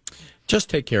 Just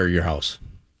take care of your house,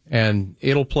 and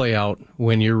it'll play out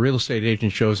when your real estate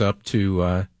agent shows up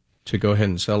to go ahead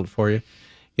and sell it for you.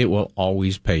 It will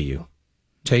always pay you.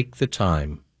 Take the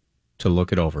time to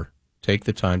look it over. Take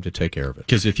the time to take care of it.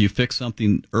 Because if you fix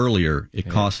something earlier, it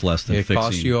costs less than fixing it. It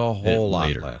costs you a whole lot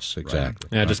later. less. Exactly.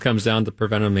 Right. Yeah, it just comes down to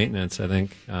preventive maintenance. I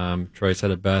think Troy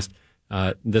said it best.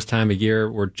 This time of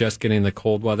year, we're just getting the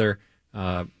cold weather.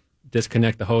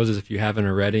 Disconnect the hoses if you haven't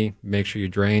already. Make sure you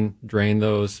drain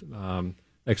those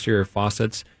exterior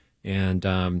faucets,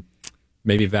 and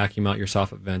maybe vacuum out your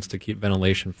soffit vents to keep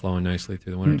ventilation flowing nicely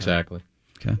through the winter. Exactly.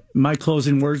 Okay. My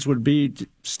closing words would be,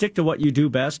 stick to what you do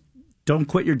best. Don't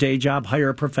quit your day job. Hire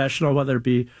a professional, whether it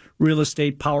be real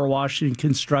estate, power washing,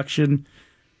 construction.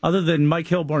 Other than Mike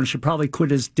Hilborn should probably quit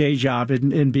his day job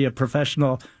and be a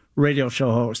professional radio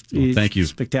show host. Well, thank you.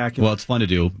 Spectacular. Well, it's fun to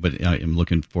do, but I am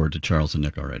looking forward to Charles and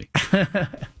Nick already.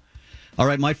 All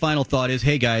right, my final thought is,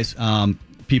 hey guys,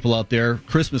 people out there,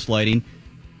 Christmas lighting.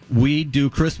 We do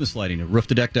Christmas lighting at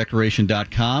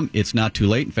rooftodeckdecoration.com. It's not too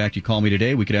late. In fact, you call me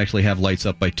today, we could actually have lights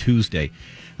up by Tuesday.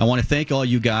 I want to thank all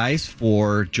you guys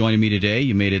for joining me today.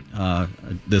 You made it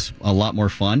this a lot more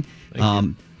fun.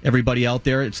 Everybody out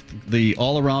there, it's the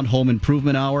all-around home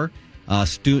improvement hour.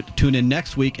 Tune in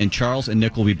next week, and Charles and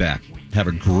Nick will be back. Have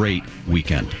a great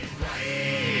weekend.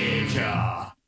 Great job.